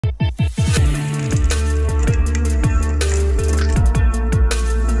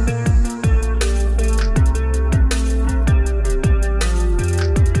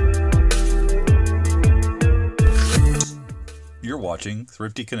watching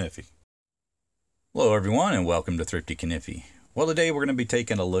Thrifty Kaniffy. Hello everyone and welcome to Thrifty Kaniffy. Well, today we're going to be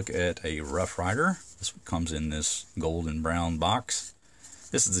taking a look at a Rough Ryder. This comes in this golden brown box.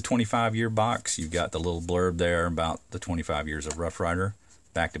 This is the 25-year box. You've got the little blurb there about the 25 years of Rough Ryder.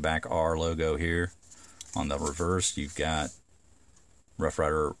 Back-to-back R logo here. On the reverse, you've got Rough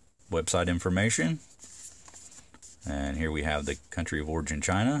Ryder website information. And here we have the country of origin,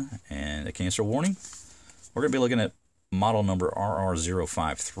 China, and a cancer warning. We're going to be looking at model number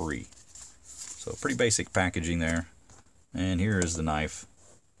RR053. So pretty basic packaging there. And here is the knife.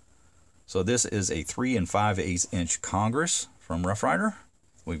 So this is a 3 5/8 inch Congress from Rough Ryder.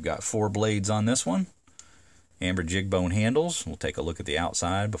 We've got 4 blades on this one. Amber jig bone handles. We'll take a look at the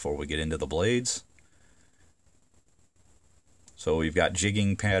outside before we get into the blades. So we've got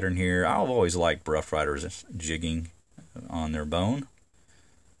jigging pattern here. I've always liked Rough Ryder's jigging on their bone.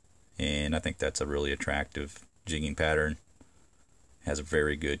 And I think that's a really attractive jigging pattern. Has a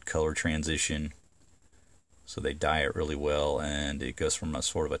very good color transition. So they dye it really well, and it goes from a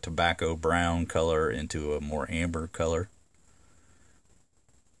sort of a tobacco brown color into a more amber color.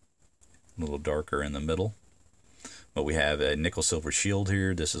 A little darker in the middle. But we have a nickel silver shield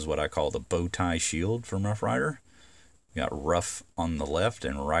here. This is what I call the bow tie shield from Rough Ryder. You got Rough on the left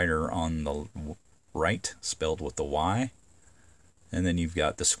and Ryder on the right, spelled with the Y. And then you've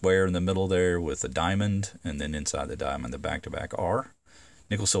got the square in the middle there with the diamond, and then inside the diamond, the back-to-back R.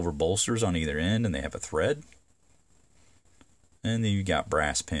 Nickel silver bolsters on either end, and they have a thread. And then you've got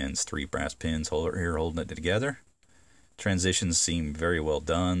brass pins, 3 brass pins here holding it together. Transitions seem very well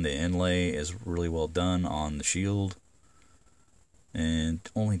done. The inlay is really well done on the shield. And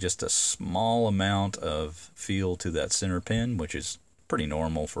only just a small amount of feel to that center pin, which is pretty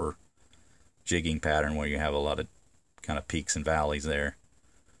normal for jigging pattern where you have a lot of kind of peaks and valleys there.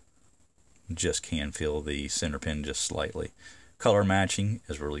 Just can feel the center pin just slightly. Color matching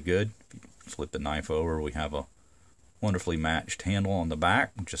is really good. If you flip the knife over, we have a wonderfully matched handle on the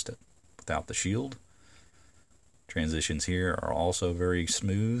back, just without the shield. Transitions here are also very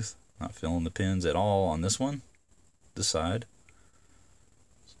smooth. Not feeling the pins at all on this one, this side.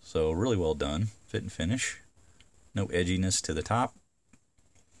 So really well done, fit and finish. No edginess to the top.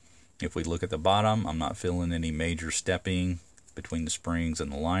 If we look at the bottom, I'm not feeling any major stepping between the springs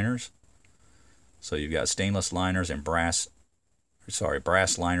and the liners. So you've got stainless liners and brass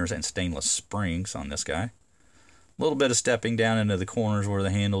liners and stainless springs on this guy. A little bit of stepping down into the corners where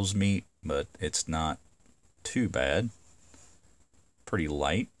the handles meet, but it's not too bad. Pretty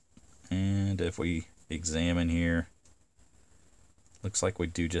light. And if we examine here, looks like we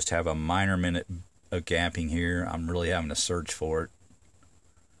do just have a minor minute of gapping here. I'm really having to search for it.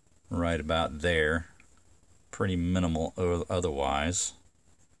 Right about there. Pretty minimal otherwise.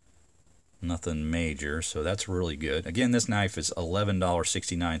 Nothing major, so that's really good. Again, this knife is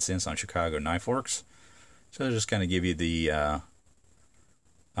 $11.69 on Chicago Knife Works. So just kind of give you the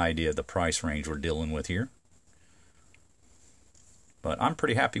idea of the price range we're dealing with here. But I'm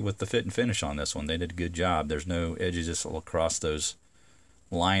pretty happy with the fit and finish on this one. They did a good job. There's no edges across those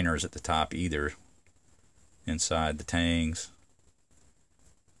liners at the top either. Inside the tangs.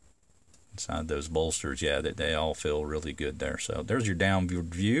 Inside those bolsters, yeah, they all feel really good there. So there's your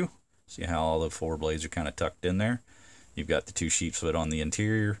downward view. See how all the 4 blades are kind of tucked in there. You've got the 2 sheepsfoot on the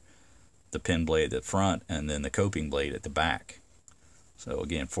interior, the pin blade at the front, and then the coping blade at the back. So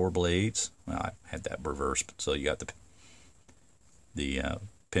again, 4 blades. Well, I had that reversed, so you got the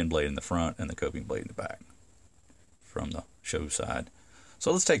pin blade in the front and the coping blade in the back from the show side.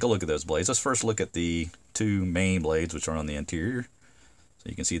 So let's take a look at those blades. Let's first look at the 2 main blades, which are on the interior. So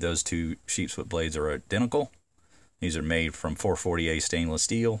you can see those 2 sheepsfoot blades are identical. These are made from 440A stainless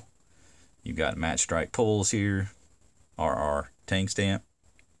steel. You've got matte strike pulls here, RR tang stamp,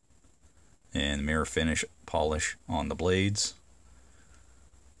 and mirror finish polish on the blades.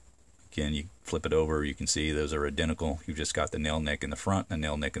 Again, you flip it over, you can see those are identical. You've just got the nail neck in the front and the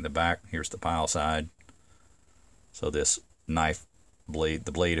nail neck in the back. Here's the pile side. So this knife blade,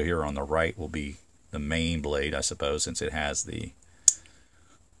 the blade here on the right will be the main blade, I suppose, since it has the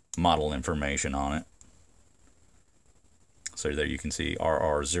model information on it. So there you can see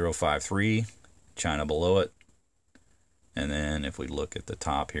RR053, China below it. And then if we look at the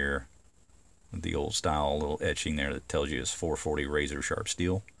top here, the old style little etching there that tells you it's 440 razor sharp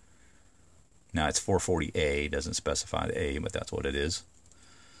steel. Now it's 440A, doesn't specify the A, but that's what it is.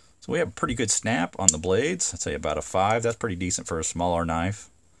 So we have a pretty good snap on the blades. I'd say about a 5. That's pretty decent for a smaller knife.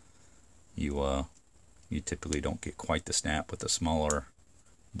 You typically don't get quite the snap with the smaller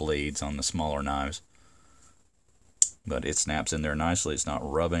blades on the smaller knives. But it snaps in there nicely. It's not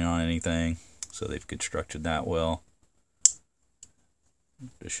rubbing on anything. So they've constructed that well.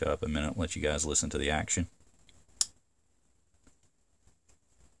 Just shut up a minute, let you guys listen to the action.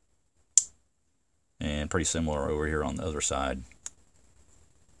 And pretty similar over here on the other side.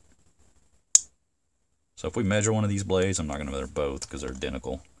 So if we measure one of these blades, I'm not going to measure both because they're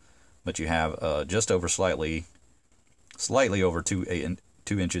identical, but you have just over slightly over 2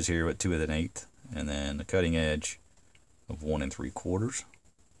 inches here with 2 1/8, and then the cutting edge of 1 3/4.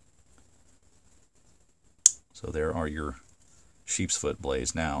 So there are your sheepsfoot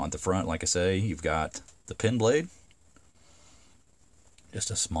blades. Now at the front, like I say, you've got the pin blade, just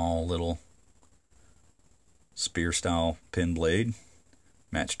a small little spear style pin blade.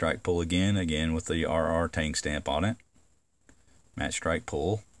 Match strike pull again with the RR tank stamp on it. Match strike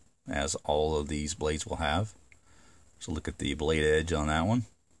pull, as all of these blades will have. So look at the blade edge on that one.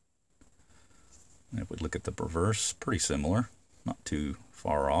 And if we look at the reverse, pretty similar, not too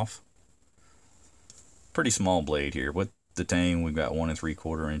far off. Pretty small blade here. With the tang, we've got 1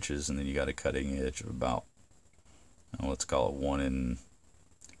 3/4 inches, and then you got a cutting edge of about, let's call it 1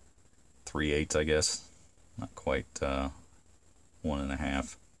 3/8, I guess. Not quite 1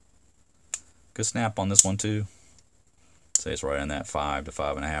 1/2. Good snap on this one too. Say it's right in that 5 to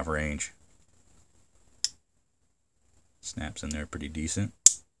 5 1/2 range. Snaps in there pretty decent.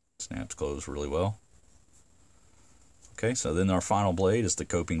 Snaps closed really well. Okay, so then our final blade is the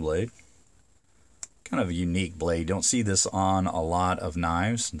coping blade. Kind of a unique blade. Don't see this on a lot of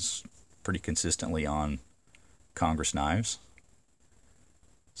knives. It's pretty consistently on Congress knives.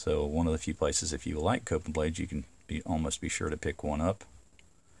 So one of the few places, if you like coping blades, you can almost be sure to pick one up.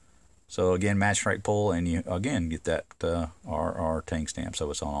 So again, match strike pull, and you again get that RR tank stamp, so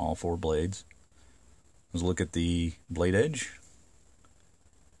it's on all 4 blades. Let's look at the blade edge.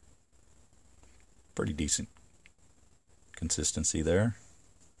 Pretty decent consistency there.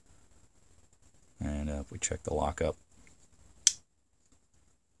 And if we check the lockup,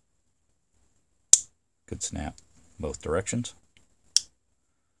 good snap both directions.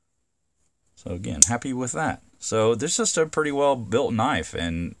 So again, happy with that. So this is just a pretty well built knife,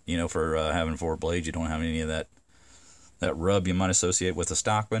 and you know, for having 4 blades, you don't have any of that rub you might associate with a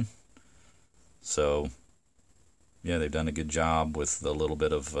stock one. So yeah, they've done a good job with the little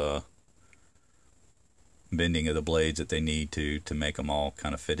bit of bending of the blades that they need to make them all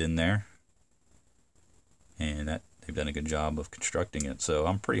kind of fit in there, and that they've done a good job of constructing it. So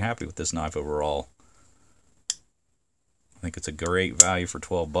I'm pretty happy with this knife overall. I think it's a great value for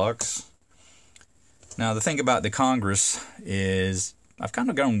 12 bucks. Now the thing about the Congress is I've kind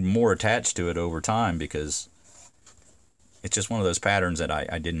of gotten more attached to it over time, because it's just one of those patterns that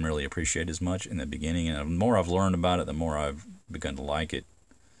I didn't really appreciate as much in the beginning, and the more I've learned about it, the more I've begun to like it.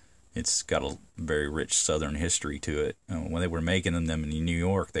 It's got a very rich southern history to it. When they were making them in New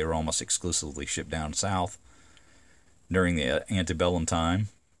York, they were almost exclusively shipped down south during the antebellum time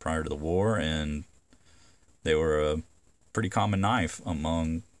prior to the war, and they were a pretty common knife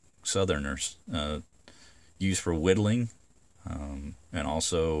among Southerners, used for whittling, and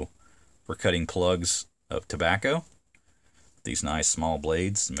also for cutting plugs of tobacco. These nice small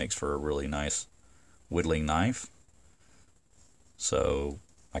blades, it makes for a really nice whittling knife. So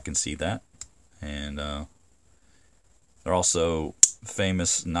I can see that. And they're also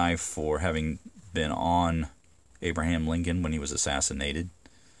famous knife for having been on Abraham Lincoln when he was assassinated.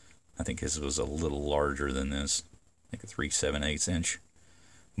 I think his was a little larger than this, I think a 3 7/8 inch,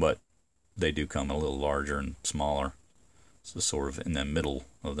 but they do come a little larger and smaller, so sort of in the middle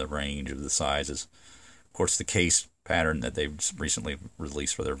of the range of the sizes. Of course, the case pattern that they've recently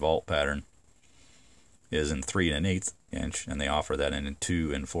released for their vault pattern is in 3 1/8 inch, and they offer that in a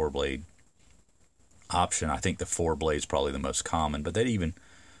 2 and 4 blade option. I think the 4 blade is probably the most common, but they even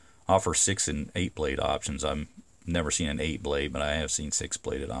offer 6 and 8 blade options. I've never seen an 8 blade, but I have seen 6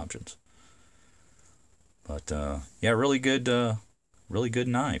 bladed options. But yeah, really good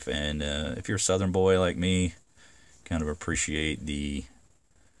knife. And if you're a Southern boy like me, kind of appreciate the,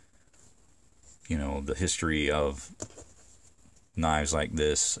 you know, the history of knives like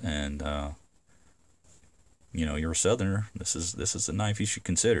this, and you know, you're a Southerner, this is a knife you should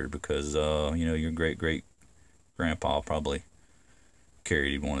consider, because you know, your great grandpa probably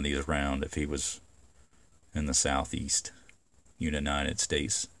carried one of these around if he was in the Southeast United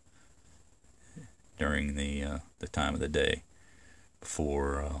States during the time of the day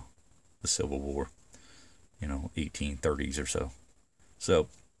before the Civil War, you know, 1830s or so. So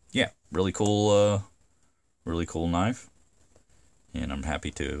yeah, really cool knife, and I'm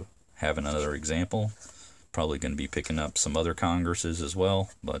happy to have another example. Probably going to be picking up some other Congresses as well,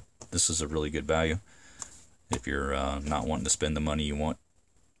 but this is a really good value. If you're not wanting to spend the money you want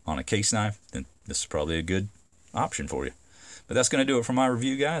on a case knife, then this is probably a good option for you. But that's going to do it for my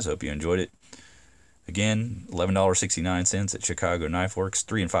review, guys. I hope you enjoyed it. Again, $11.69 at Chicago Knife Works,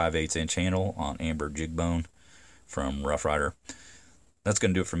 3 5/8 inch handle on amber jig bone from Rough Ryder. That's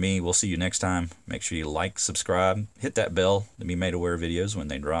going to do it for me. We'll see you next time. Make sure you like, subscribe, hit that bell to be made aware of videos when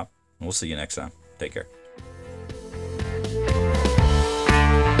they drop. And we'll see you next time. Take care.